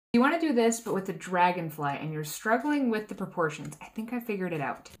You want to do this, but with a dragonfly, and you're struggling with the proportions. I think I figured it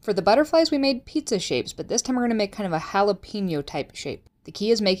out. For the butterflies, we made pizza shapes, but this time we're going to make kind of a jalapeno type shape. The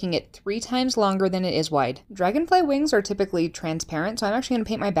key is making it 3 times longer than it is wide. Dragonfly wings are typically transparent, so I'm actually going to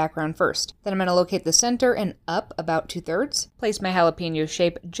paint my background first. Then I'm going to locate the center and up about 2/3. Place my jalapeno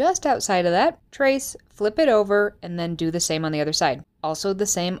shape just outside of that. Trace, flip it over, and then do the same on the other side. Also the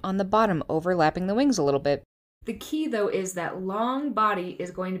same on the bottom, overlapping the wings a little bit. The key, though, is that long body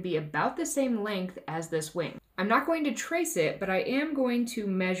is going to be about the same length as this wing. I'm not going to trace it, but I am going to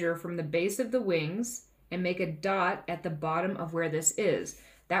measure from the base of the wings and make a dot at the bottom of where this is.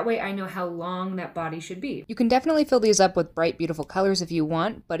 That way I know how long that body should be. You can definitely fill these up with bright, beautiful colors if you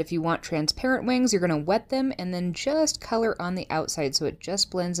want, but if you want transparent wings, you're going to wet them and then just color on the outside so it just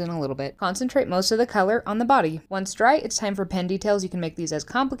blends in a little bit. Concentrate most of the color on the body. Once dry, it's time for pen details. You can make these as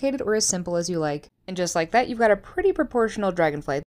complicated or as simple as you like. And just like that, you've got a pretty proportional dragonfly.